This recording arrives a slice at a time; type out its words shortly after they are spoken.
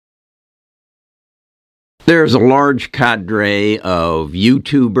There's a large cadre of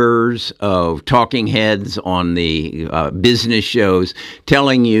YouTubers, of talking heads on the business shows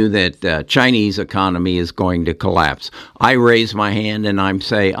telling you that the Chinese economy is going to collapse. I raise my hand and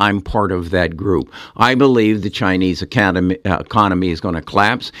I'm part of that group. I believe the Chinese economy is going to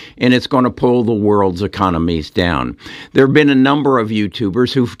collapse and it's going to pull the world's economies down. There have been a number of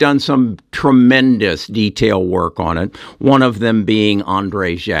YouTubers who've done some tremendous detail work on it, one of them being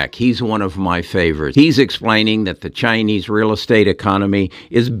Andre Jacques. He's one of my favorites. He's explaining that the Chinese real estate economy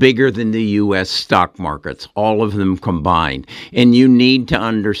is bigger than the U.S. stock markets, all of them combined. And you need to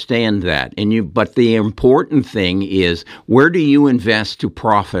understand that. But the important thing is, where do you invest to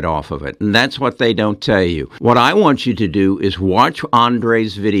profit off of it? And that's what they don't tell you. What I want you to do is watch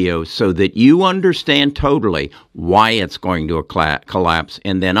Andre's video so that you understand totally why it's going to collapse.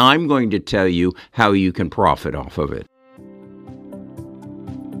 And then I'm going to tell you how you can profit off of it.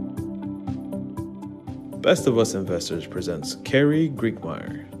 Best of Us Investors presents Carrie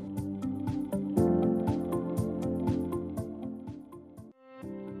Griegmeier.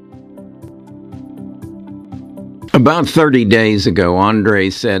 About 30 days ago, Andre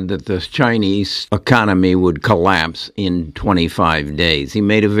said that the Chinese economy would collapse in 25 days. He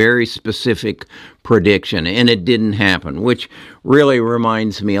made a very specific prediction, and it didn't happen, which really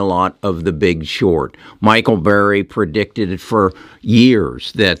reminds me a lot of The Big Short. Michael Burry predicted it for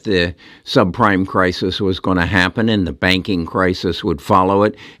years that the subprime crisis was going to happen and the banking crisis would follow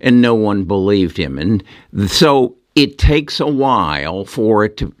it, and no one believed him. And so it takes a while for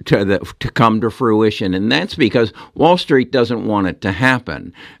it to come to fruition, and that's because Wall Street doesn't want it to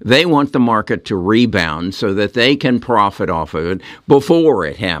happen. They want the market to rebound so that they can profit off of it before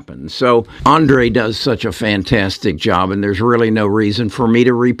it happens. So Andre does such a fantastic job, and there's really no reason for me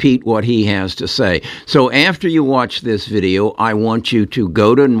to repeat what he has to say. So after you watch this video, I want you to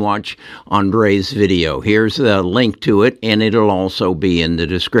go to and watch Andre's video. Here's the link to it, and it'll also be in the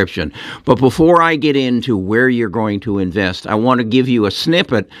description. But before I get into where you're going to invest, I want to give you a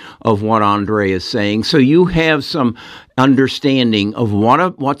snippet of what Andre is saying so you have some understanding of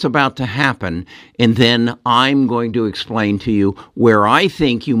what's about to happen, and then I'm going to explain to you where I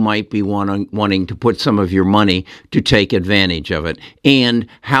think you might be wanting to put some of your money to take advantage of it, and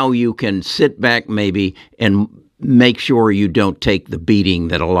how you can sit back maybe and make sure you don't take the beating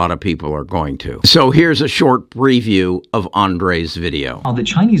that a lot of people are going to. So here's a short preview of Andre's video. The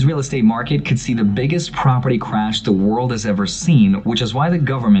Chinese real estate market could see the biggest property crash the world has ever seen, which is why the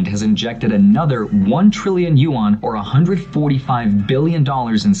government has injected another 1 trillion yuan or $145 billion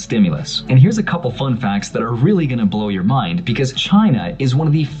in stimulus. And here's a couple fun facts that are really going to blow your mind, because China is one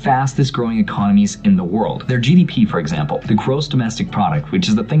of the fastest growing economies in the world. Their GDP, for example, the gross domestic product, which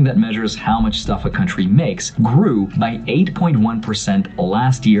is the thing that measures how much stuff a country makes, grew by 8.1%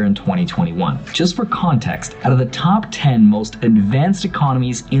 last year in 2021. Just for context, out of the top 10 most advanced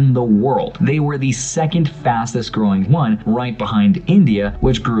economies in the world, they were the second fastest growing one, right behind India,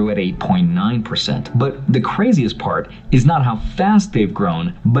 which grew at 8.9%. But the craziest part is not how fast they've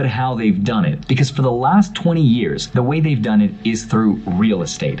grown, but how they've done it. Because for the last 20 years, the way they've done it is through real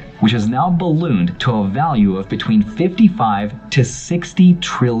estate, which has now ballooned to a value of between $55 to $60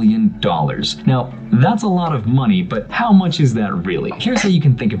 trillion. Now, that's a lot of money, but how much is that really? Here's how you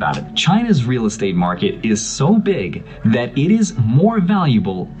can think about it. China's real estate market is so big that it is more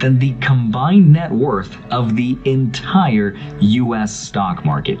valuable than the combined net worth of the entire US stock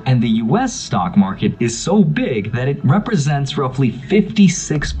market. And the US stock market is so big that it represents roughly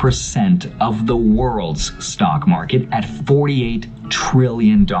 56% of the world's stock market at $48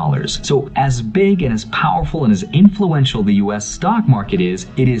 trillion. So as big and as powerful and as influential the US stock market is,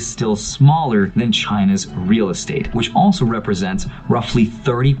 it is still smaller than China's real estate, which also represents roughly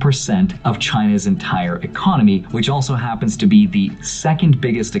 30% of China's entire economy, which also happens to be the second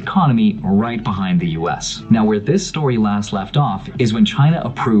biggest economy right behind the US. Now, where this story last left off is when China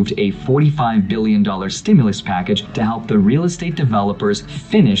approved a $45 billion stimulus package to help the real estate developers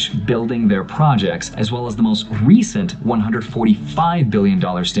finish building their projects, as well as the most recent $145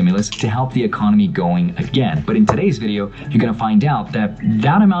 billion stimulus to help the economy going again. But in today's video, you're going to find out that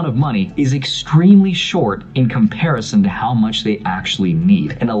that amount of money is extremely short in comparison to how much they actually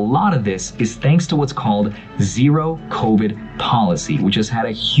need. And a lot of this is thanks to what's called zero COVID policy, which has had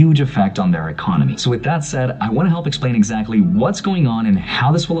a huge effect on their economy. So with that said, I want to help explain exactly what's going on and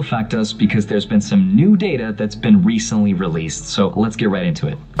how this will affect us, because there's been some new data that's been recently released. So let's get right into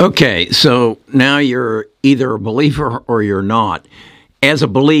it. Okay, so now you're either a believer or you're not. As a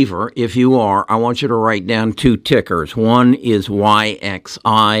believer, if you are, I want you to write down two tickers. One is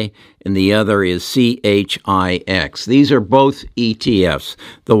YXI and the other is CHIX. These are both ETFs.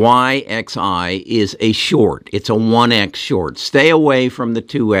 The YXI is a short. It's a 1X short. Stay away from the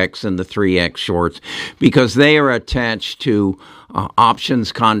 2X and the 3X shorts because they are attached to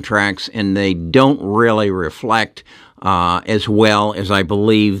options contracts and they don't really reflect as well as I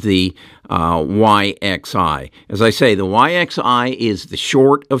believe the YXI. As I say, the YXI is the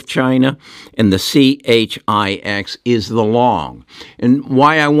short of China and the CHIX is the long. And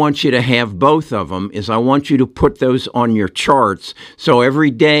why I want you to have both of them is I want you to put those on your charts so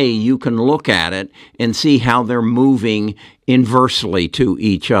every day you can look at it and see how they're moving inversely to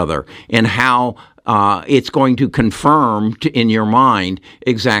each other and how it's going to confirm in your mind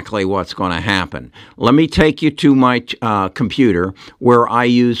exactly what's going to happen. Let me take you to my computer where I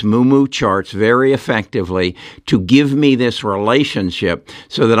use Moomoo charts very effectively to give me this relationship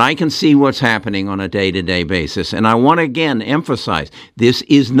so that I can see what's happening on a day-to-day basis. And I want to again emphasize, this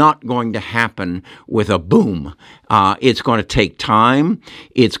is not going to happen with a boom. It's going to take time.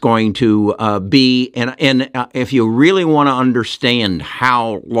 It's going to be, and if you really want to understand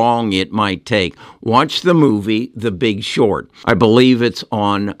how long it might take, watch the movie The Big Short. I believe it's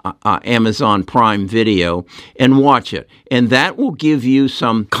on Amazon Prime Video, and watch it. And that will give you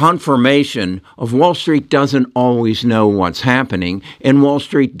some confirmation of Wall Street doesn't always know what's happening, and Wall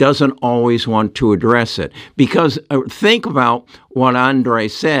Street doesn't always want to address it. Because think about what Andre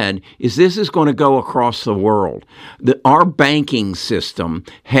said, is this is going to go across the world. Our banking system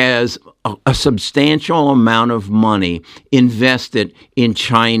has a substantial amount of money invested in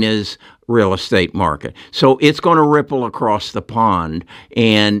China's real estate market. So it's going to ripple across the pond,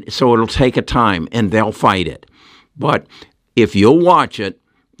 and so it'll take a time, and they'll fight it. But if you'll watch it,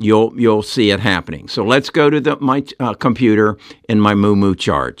 you'll see it happening. So let's go to my computer and my Moomoo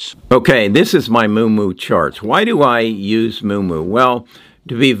charts. Okay, this is my Moomoo charts. Why do I use Moomoo? Well,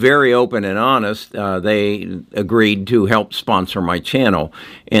 to be very open and honest, they agreed to help sponsor my channel,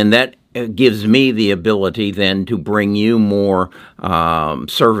 and that gives me the ability then to bring you more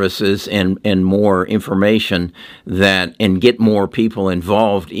services and more information and get more people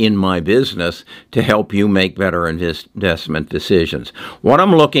involved in my business to help you make better investment decisions. What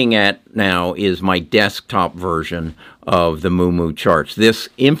I'm looking at now is my desktop version of the Moomoo charts. This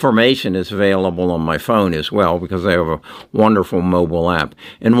information is available on my phone as well because I have a wonderful mobile app.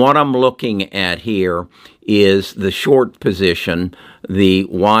 And what I'm looking at here is the short position, the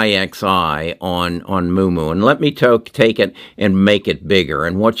YXI on Moomoo. And let me take it and make it bigger.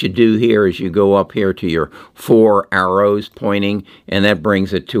 And what you do here is you go up here to your 4 arrows pointing, and that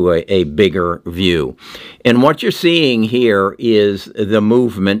brings it to a bigger view. And what you're seeing here is the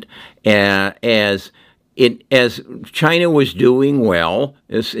movement as China was doing well.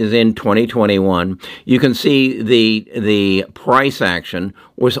 This is in 2021. You can see the price action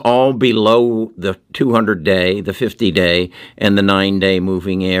was all below the 200-day, the 50-day, and the 9-day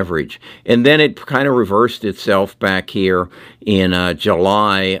moving average. And then it kind of reversed itself back here in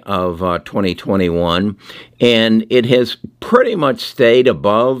July of 2021. And it has pretty much stayed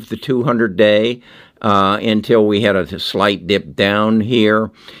above the 200-day until we had a slight dip down here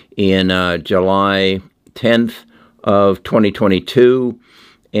in July 10th of 2022,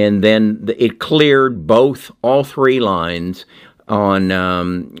 and then it cleared all 3 lines on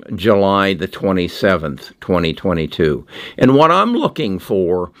July the 27th, 2022. And what I'm looking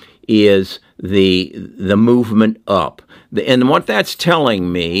for is the movement up. And what that's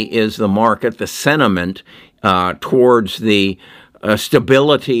telling me is the market, the sentiment towards the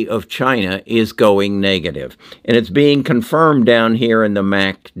stability of China is going negative. And it's being confirmed down here in the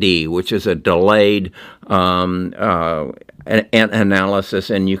MACD, which is a delayed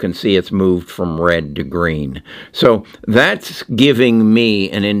analysis, and you can see it's moved from red to green. So that's giving me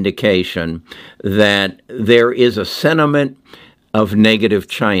an indication that there is a sentiment of negative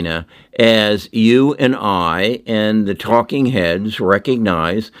China as you and I and the talking heads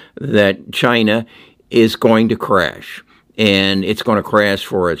recognize that China is going to crash. And it's going to crash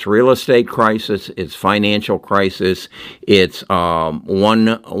for its real estate crisis, its financial crisis, its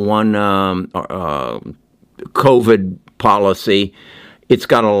COVID policy. It's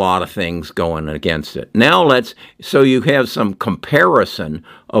got a lot of things going against it. Now so you have some comparison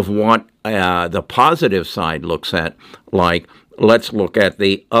of what the positive side looks at like. Let's look at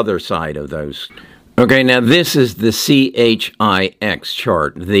the other side of those. Okay, now this is the CHIX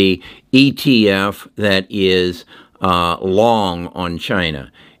chart, the ETF that is long on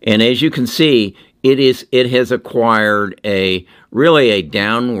China. And as you can see, it has acquired really a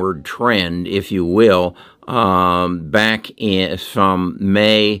downward trend, if you will, from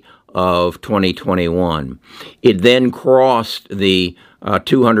May of 2021. It then crossed the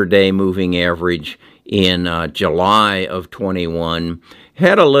 200-day moving average in July of 21,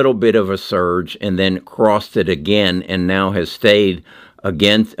 had a little bit of a surge, and then crossed it again, and now has stayed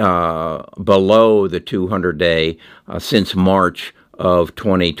again below the 200-day since March of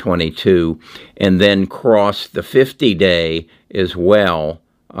 2022, and then crossed the 50-day as well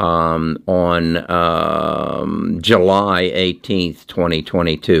on July 18th,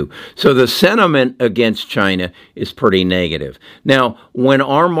 2022. So the sentiment against China is pretty negative. Now, when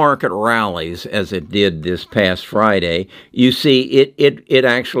our market rallies, as it did this past Friday, you see it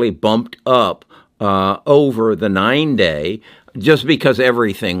actually bumped up over the 9-day, just because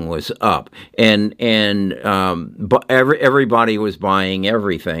everything was up, and everybody was buying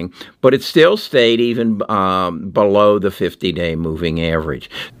everything, but it still stayed even below the 50-day moving average.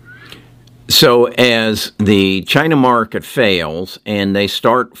 So as the China market fails and they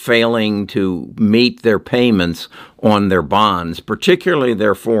start failing to meet their payments on their bonds, particularly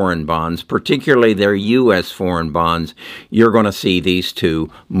their foreign bonds, particularly their U.S. foreign bonds, you're going to see these two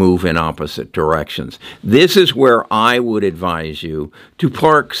move in opposite directions. This is where I would advise you to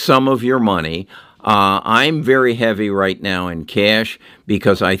park some of your money. I'm very heavy right now in cash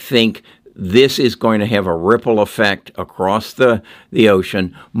because I think this is going to have a ripple effect across the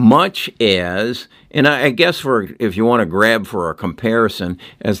ocean, much as, and I guess if you want to grab for a comparison,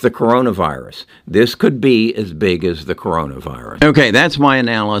 as the coronavirus. This could be as big as the coronavirus. Okay, that's my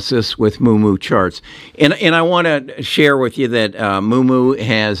analysis with Moomoo charts. And I want to share with you that Moomoo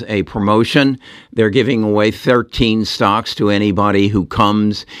has a promotion. They're giving away 13 stocks to anybody who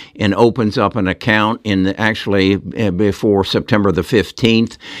comes and opens up an account before September the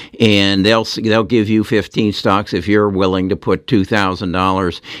 15th. And they'll give you 15 stocks if you're willing to put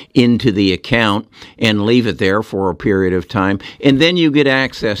 $2,000 into the account and leave it there for a period of time. And then you get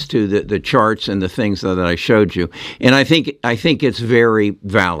access to the charts and the things that I showed you. And I think it's very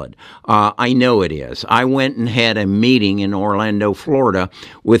valid. I know it is. I went and had a meeting in Orlando, Florida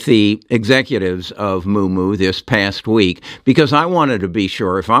with the executives of Moomoo this past week because I wanted to be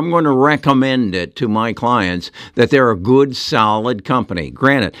sure if I'm going to recommend it to my clients that they're a good, solid company.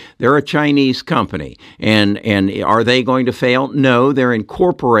 Granted, they're a Chinese company. And are they going to fail? No, they're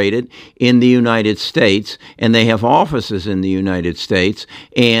incorporated in the United States, and they have offices in the United States,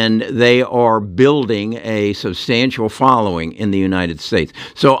 and they are building a substantial following in the United States.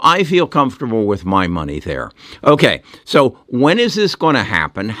 So I feel comfortable with my money there. Okay, so when is this going to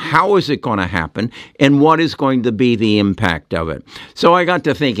happen? How is it going to happen? And what is going to be the impact of it? So I got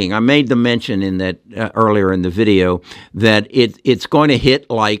to thinking. I made the mention in that earlier in the video that it's going to hit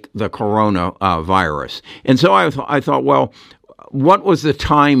like the coronavirus. And so I thought, well, what was the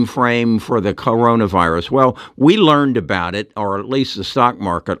time frame for the coronavirus? Well, we learned about it, or at least the stock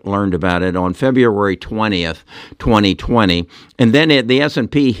market learned about it on February 20th, 2020. And then the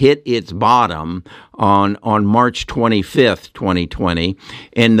S&P hit its bottom on March 25th, 2020.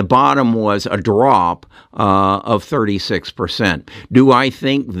 And the bottom was a drop of 36%. Do I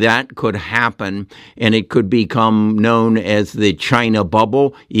think that could happen and it could become known as the China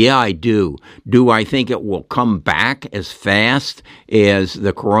bubble? Yeah, I do. Do I think it will come back as fast as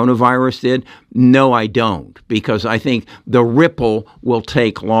the coronavirus did? No, I don't, because I think the ripple will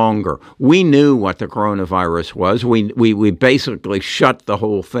take longer. We knew what the coronavirus was. We basically shut the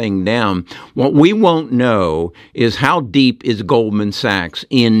whole thing down. What we won't know is how deep is Goldman Sachs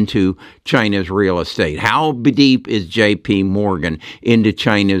into China's real estate? How deep is JP Morgan into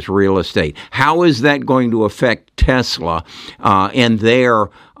China's real estate? How is that going to affect Tesla and their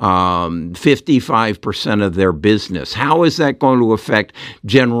 55% of their business? How is that going to affect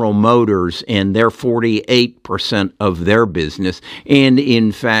General Motors and their 48% of their business? And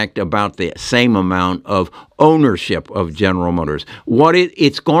in fact, about the same amount of ownership of General Motors.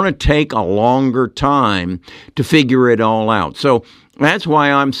 It's going to take a longer time to figure it all out. So that's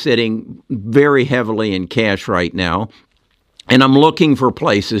why I'm sitting very heavily in cash right now. And I'm looking for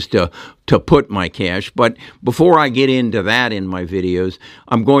places to put my cash. But before I get into that in my videos,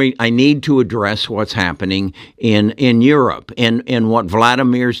 I need to address what's happening in Europe and what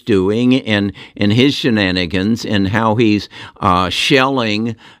Vladimir's doing and his shenanigans and how he's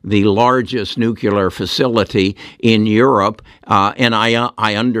shelling the largest nuclear facility in Europe. And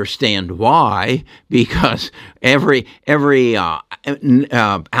I understand why, because every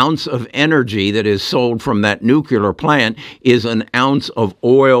ounce of energy that is sold from that nuclear plant is an ounce of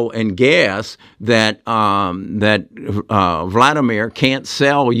oil and gas gas that Vladimir can't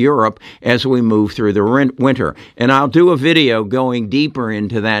sell Europe as we move through the winter. And I'll do a video going deeper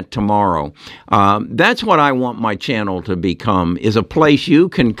into that tomorrow. That's what I want my channel to become, is a place you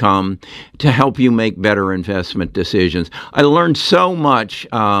can come to help you make better investment decisions. I learned so much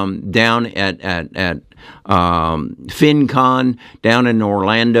down at FinCon down in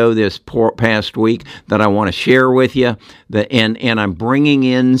Orlando this past week that I want to share with you. And I'm bringing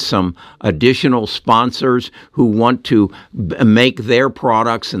in some additional sponsors who want to make their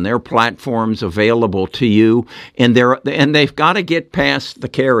products and their platforms available to you. And they've got to get past the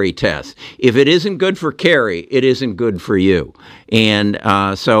Carey test. If it isn't good for Carey, it isn't good for you. And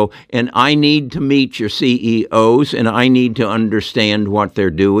and I need to meet your CEOs, and I need to understand what they're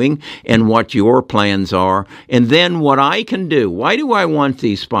doing and what your plans are. And then what I can do. Why do I want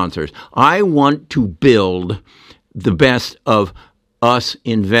these sponsors? I want to build the best of us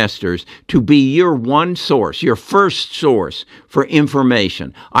investors to be your one source, your first source for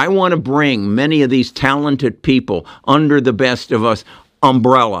information. I want to bring many of these talented people under the Best of Us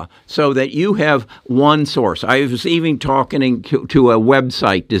umbrella so that you have one source. I was even talking to a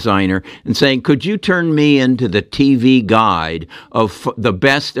website designer and saying, could you turn me into the TV guide of the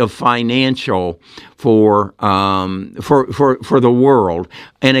best of financial for the world,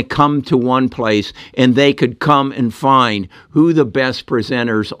 and it come to one place, and they could come and find who the best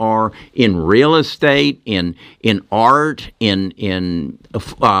presenters are in real estate, in art, I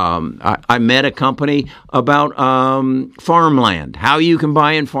met a company about farmland, how you can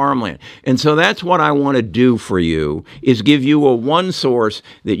buy in farmland. And so that's what I want to do for you, is give you a one source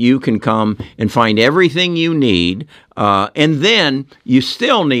that you can come and find everything you need. And then you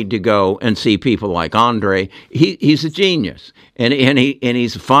still need to go and see people like Andre. He's a genius, and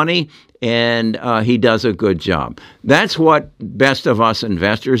he's funny, and he does a good job. That's what Best of Us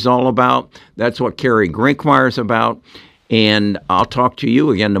Investors is all about. That's what Carey Grinkmeyer is about. And I'll talk to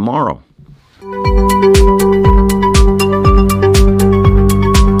you again tomorrow.